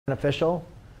beneficial.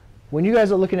 When you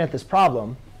guys are looking at this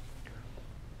problem,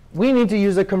 we need to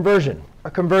use a conversion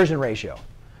ratio,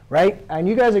 right? And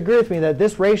you guys agree with me that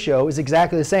this ratio is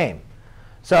exactly the same.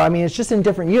 So I mean, it's just in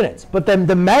different units. But then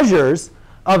the measures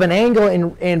of an angle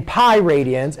in pi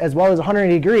radians as well as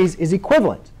 180 degrees is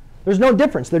equivalent. There's no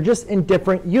difference. They're just in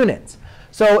different units.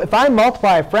 So if I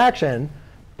multiply a fraction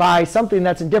by something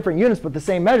that's in different units but the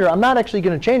same measure, I'm not actually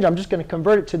going to change it. I'm just going to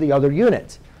convert it to the other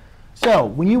unit. So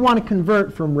when you want to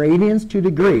convert from radians to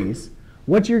degrees,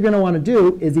 what you're going to want to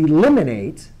do is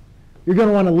eliminate. You're going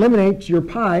to want to eliminate your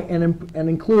pi and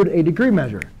include a degree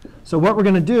measure. So what we're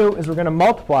going to do is we're going to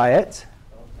multiply it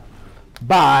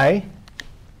by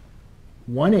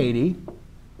 180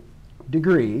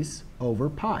 degrees over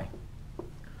pi.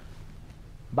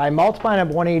 By multiplying up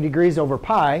 180 degrees over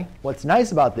pi, what's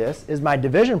nice about this is my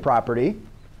division property,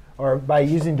 or by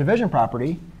using division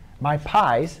property, my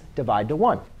pi's divide to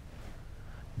 1.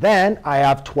 Then I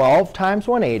have 12 times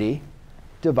 180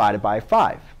 divided by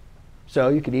 5. So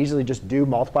you could easily just do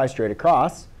multiply straight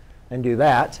across and do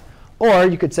that. Or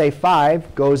you could say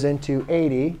 5 goes into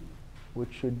 80,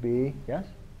 which should be, yes?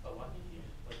 But why didn't you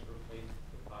just replace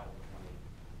the 5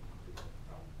 with 180?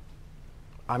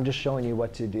 I'm just showing you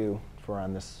what to do for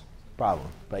on this problem.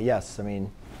 But yes, I mean,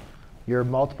 you're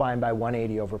multiplying by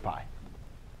 180 over pi.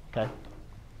 OK?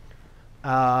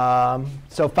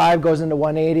 So 5 goes into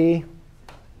 180.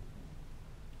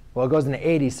 Well, it goes into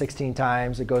 80 16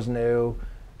 times. It goes into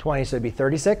 20, so it'd be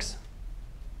 36.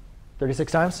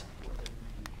 36 times.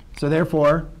 So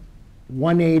therefore,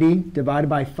 180 divided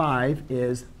by 5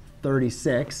 is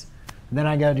 36. And then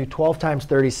I got to do 12 times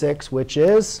 36, which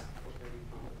is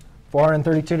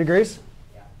 432 degrees.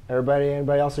 Yeah.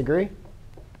 Anybody else agree?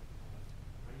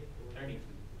 32.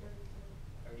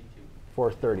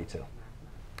 432.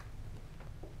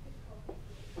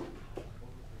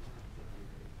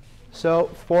 So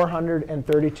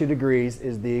 432 degrees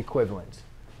is the equivalent.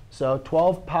 So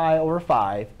 12 pi over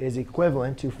 5 is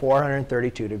equivalent to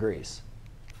 432 degrees.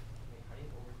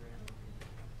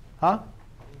 Huh?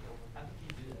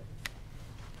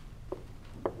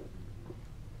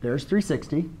 There's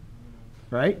 360,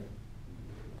 right?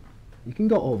 You can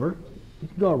go over. You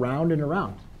can go around and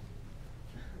around.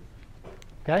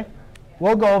 OK?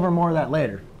 We'll go over more of that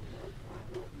later.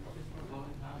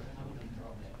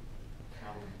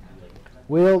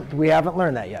 We haven't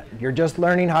learned that yet. You're just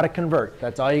learning how to convert.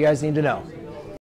 That's all you guys need to know.